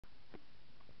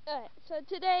Alright, so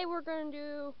today we're going to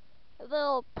do a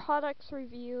little products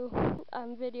review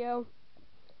video.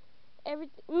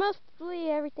 Mostly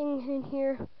everything in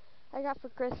here I got for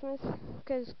Christmas,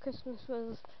 because Christmas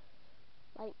was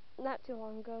like not too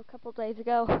long ago, a couple days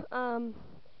ago. If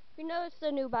you notice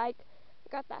the new bike, I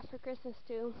got that for Christmas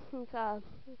too. It's a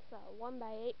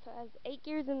 1x8, so it has 8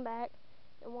 gears in the back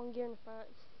and 1 gear in the front.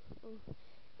 And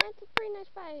it's a pretty nice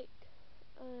bike.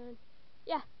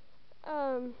 Yeah.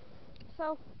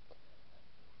 So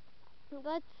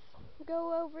let's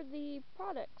go over the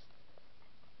products.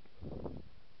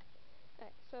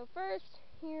 Alright, so first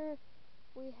here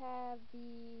we have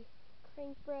the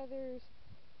Crank Brothers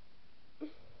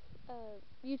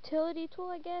utility tool,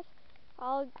 I guess.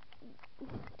 I'll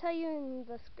tell you in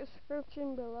the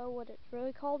description below what it's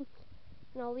really called,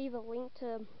 and I'll leave a link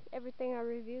to everything I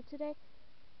reviewed today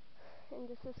in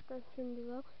the description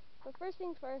below. But first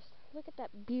things first, look at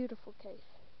that beautiful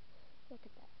case. Look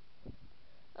at that.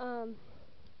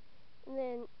 And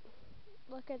then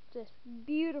look at this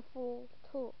beautiful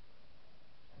tool.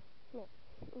 Yeah,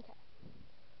 okay.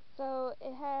 So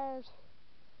it has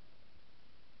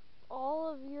all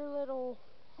of your little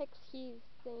hex keys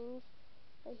things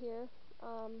right here.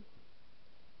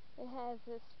 It has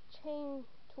this chain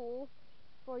tool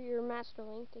for your master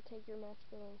link to take your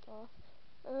master link off.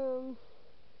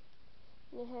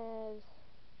 It has a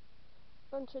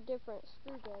bunch of different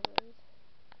screwdrivers,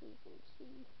 so you can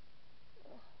see.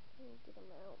 Let me get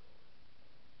them out.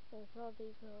 There's all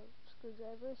these little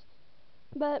screwdrivers.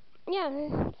 But yeah,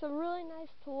 it's a really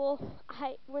nice tool.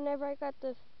 Whenever I got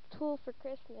this tool for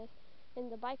Christmas and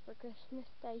the bike for Christmas,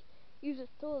 I use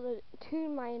this tool to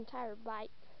tune my entire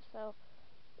bike. So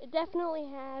it definitely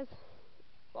has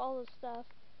all the stuff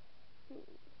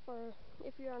for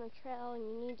if you're on a trail and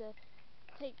you need to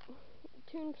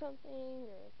tune something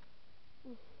or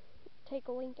take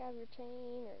a link out of your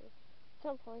chain or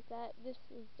something like that. This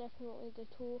is definitely the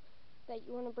tool that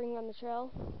you want to bring on the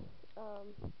trail.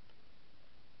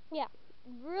 Yeah,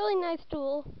 really nice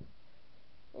tool,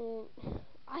 and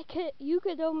you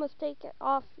could almost take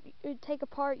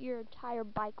apart your entire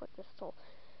bike with this tool.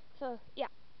 So yeah.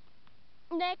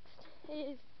 Next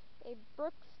is a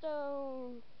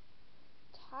Brookstone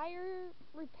tire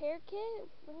repair kit.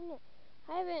 I don't know.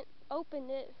 I haven't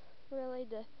opened it really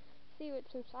to see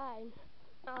what's inside.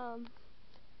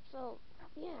 So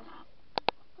yeah.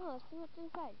 Oh, let's see what's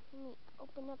inside. Let me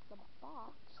open up the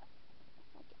box.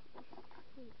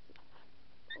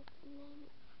 Opening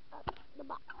up the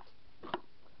box.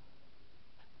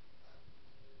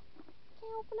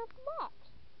 Can't open up the box.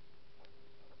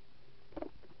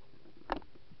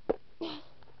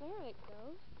 There it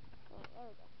goes. Oh, there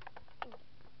we go. Okay.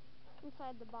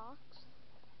 Inside the box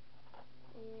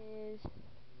is.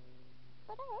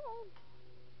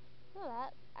 Oh,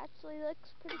 that actually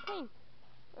looks pretty clean.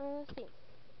 Let's see.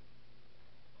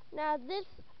 Now this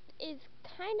is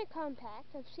kind of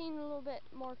compact. I've seen a little bit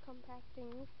more compact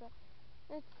things, but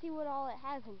let's see what all it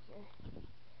has in here.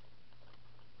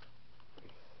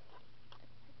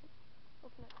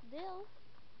 Open up the deal.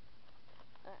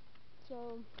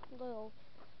 So little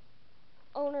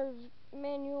owner's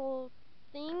manual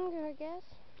thing, I guess.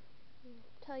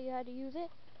 Tell you how to use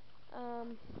it.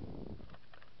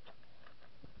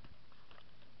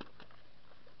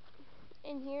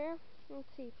 In here,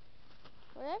 let's see.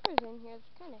 Whatever's in here is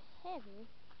kind of heavy.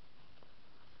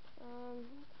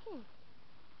 Let's see.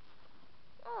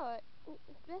 Oh,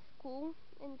 that's cool.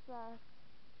 It's a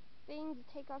thing to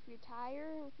take off your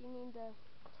tire if you need to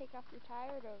take off your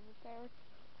tire to repair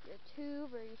your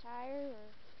tube or your tire,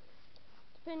 or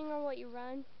depending on what you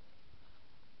run.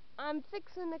 I'm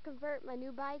fixing to convert my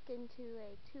new bike into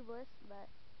a tubeless, but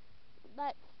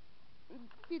that's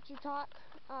future talk.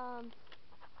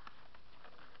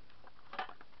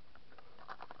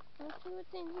 Let's see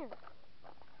what's in here.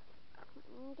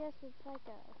 I guess it's like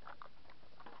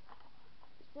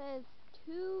it says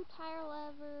 2 tire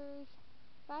levers,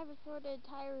 5 assorted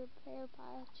tire repair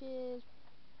patches,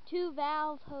 2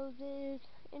 valve hoses,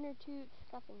 inner tube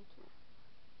scuffing tool.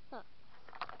 Huh.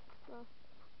 Well,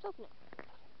 let's open it.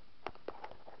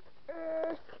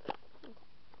 Okay.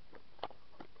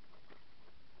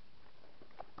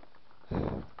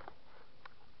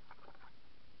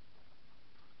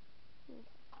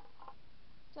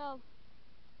 So,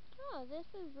 oh, this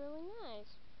is really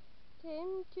nice.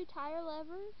 2 tire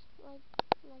levers, like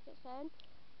it said.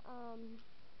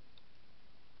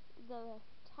 The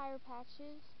tire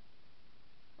patches.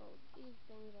 Oh, these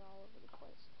things are all over the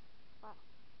place. Wow.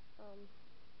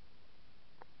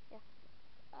 Yeah.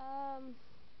 I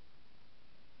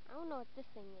don't know what this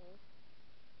thing is.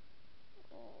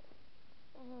 I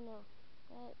don't know.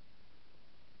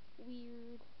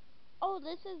 weird. Oh,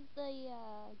 this is the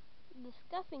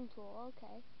scuffing tool.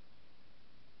 Okay,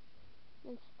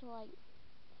 it's to like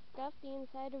scuff the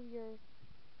inside of your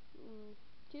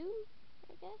tube,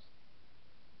 I guess.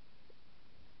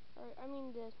 Or I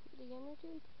mean the inner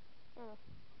tube. I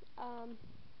don't know.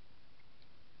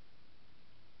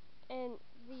 And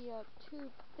the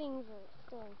tube things are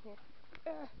still in here.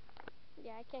 Ugh.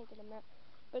 Yeah, I can't get them out.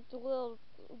 But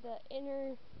the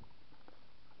inner,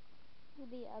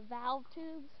 the valve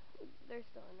tubes, they're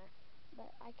still in there.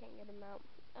 But I can't get them out.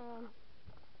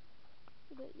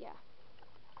 But yeah,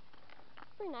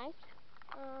 pretty nice.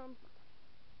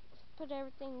 Just put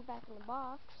everything back in the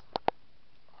box.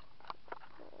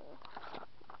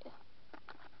 Yeah.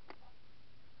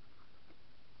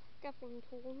 Scuffing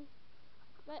tool.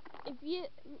 But if you,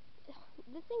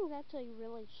 this thing's actually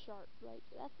really sharp. Like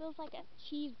that feels like a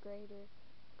cheese grater.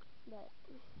 But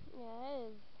yeah, it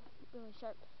is really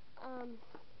sharp. Okay.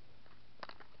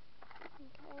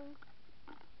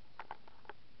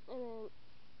 And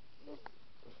then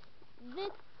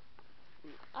this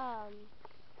um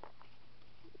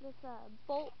this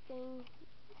bolt thing,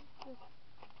 this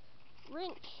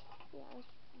wrench. Yeah, that's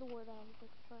the word I was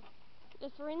looking for.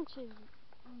 This wrench is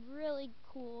really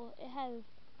cool. It has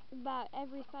about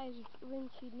every size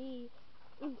wrench you need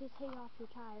to take off your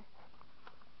tire.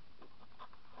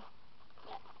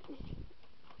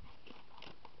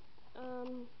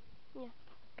 Yeah.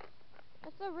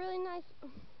 That's a really nice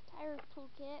tire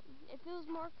toolkit. It feels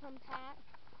more compact,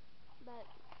 but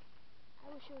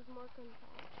I wish it was more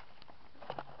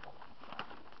compact.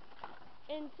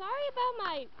 And sorry about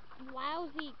my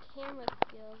lousy camera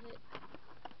skills. It's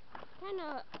kind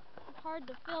of hard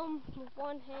to film with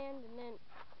one hand and then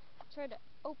try to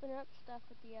open up stuff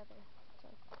with the other. So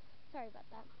sorry about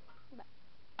that. But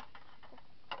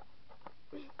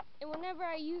and whenever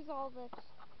I use all this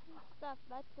stuff,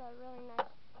 that's a really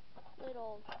nice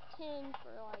little tin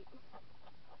for like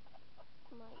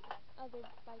my other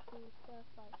biking stuff.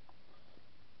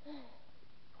 Like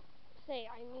say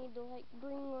I need to like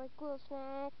bring like little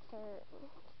snacks or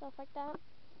stuff like that.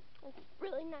 It's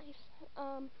really nice.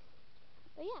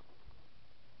 But yeah.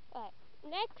 Alright,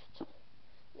 next,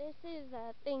 this is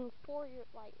a thing for your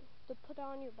like to put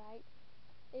on your bike.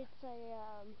 It's a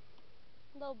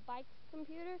little bike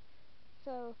computer,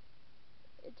 so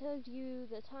it tells you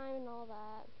the time and all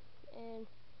that, and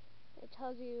it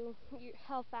tells you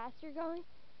how fast you're going.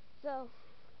 So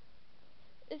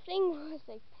the thing was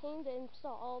a pain to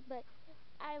install, but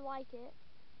I like it.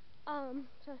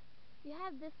 So you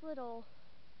have this little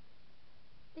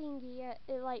thingy.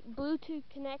 It like Bluetooth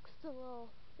connects to the little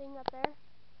thing up there,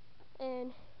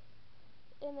 and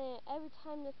then every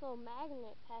time this little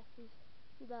magnet passes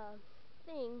the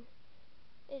thing,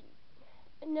 it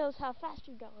knows how fast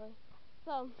you're going.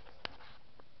 So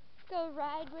let's go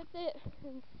ride with it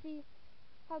and see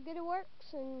how good it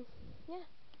works. And yeah,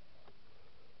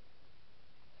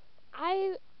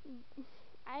 I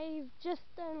I've just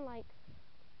done like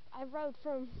I rode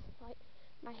from like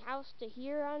my house to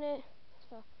here on it,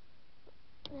 so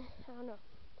I don't know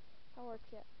how it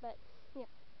works yet, but yeah.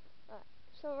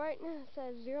 So right now it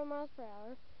says 0 miles per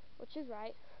hour, which is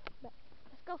right, but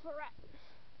let's go for a ride.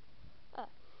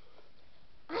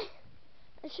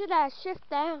 I should have shift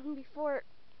down before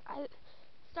I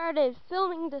started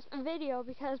filming this video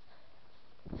because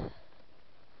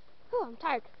I'm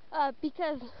tired.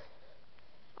 Because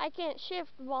I can't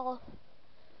shift while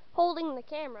holding the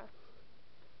camera.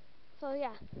 So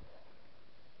yeah.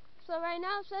 So right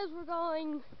now it says we're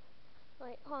going.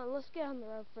 Wait, hold on. Let's get on the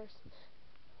road first.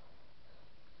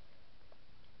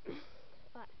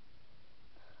 Alright.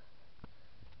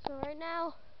 So right now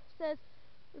it says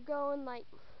we're going like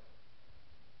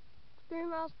 3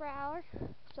 miles per hour.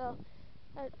 So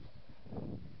that's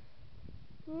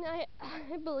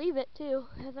I believe it too,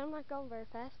 because I'm not going very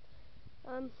fast.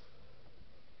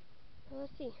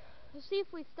 Let's see. Let's see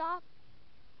if we stop.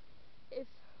 If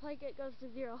like it goes to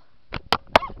 0. Oh.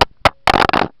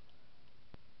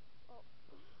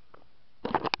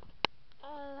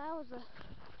 That was a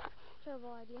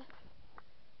terrible idea.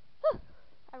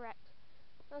 I wrecked.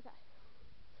 Okay.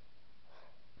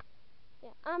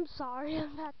 Yeah, I'm sorry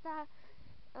about that.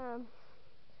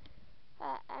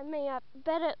 I may not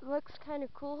bet it looks kind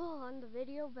of cool on the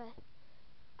video, but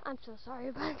I'm so sorry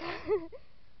about that.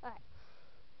 Alright.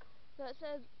 So it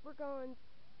says we're going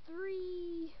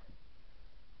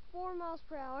 4 miles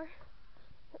per hour.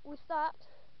 We stopped.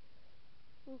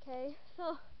 Okay,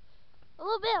 so a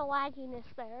little bit of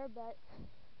lagginess there, but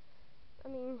I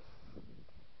mean,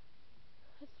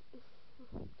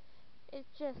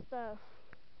 it's just a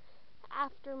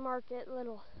aftermarket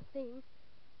little thing.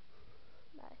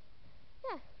 Bye.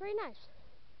 yeah, very nice.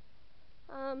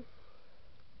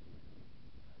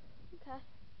 Okay.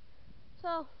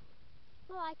 So,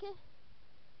 I like it.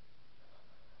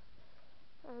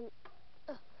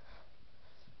 Uh,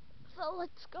 so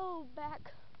let's go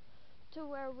back to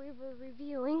where we were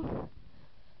reviewing,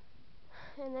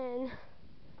 and then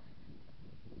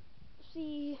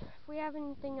see if we have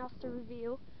anything else to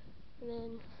review, and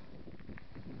then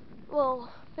we'll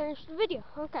finish the video.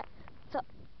 Okay, so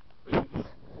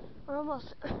we're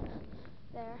almost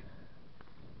there.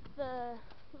 The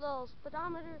little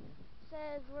speedometer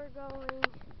says we're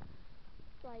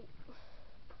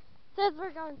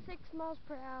going 6 miles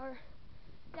per hour.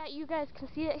 That you guys can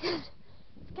see it 'cause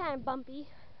it's kind of bumpy.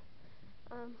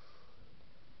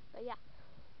 But yeah.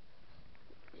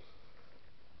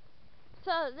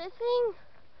 So this thing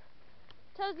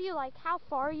tells you like how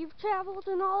far you've traveled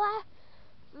and all that,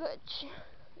 which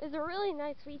is a really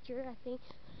nice feature, I think,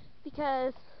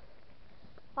 because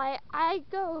like I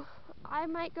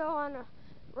might go on a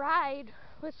ride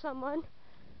with someone,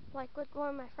 like with one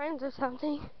of my friends or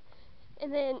something,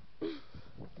 and then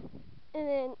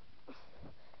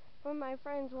one of my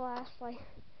friends will ask like,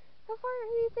 how far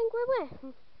do you think we went?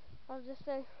 And I'll just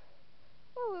say,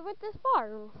 oh, we went this far.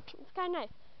 It's kind of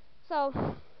nice. So,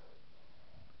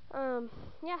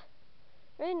 yeah,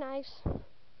 really nice.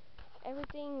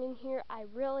 Everything in here I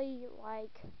really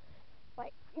like,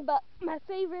 but my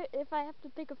favorite, if I have to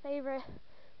pick a favorite,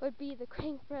 would be the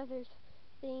Crank Brothers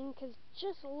thing, because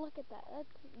just look at that.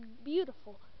 That's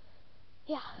beautiful.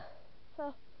 Yeah,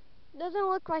 so, doesn't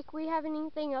look like we have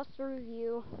anything else to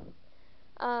review.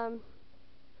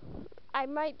 I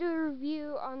might do a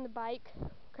review on the bike,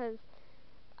 because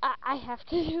I have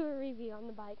to do a review on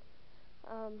the bike.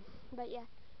 But yeah,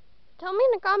 tell me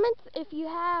in the comments if you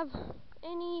have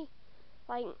any,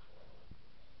 like,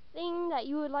 thing that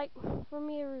you would like for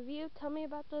me to review. Tell me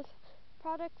about those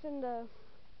products in the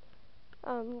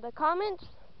comments.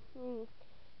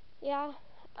 Yeah,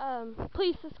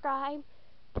 please subscribe.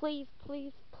 Please,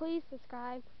 please, please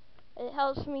subscribe. It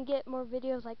helps me get more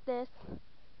videos like this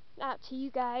out to you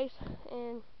guys.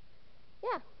 And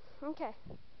yeah, okay.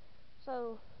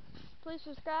 So please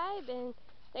subscribe, and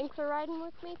thanks for riding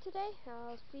with me today.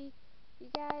 I'll see you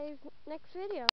guys next video.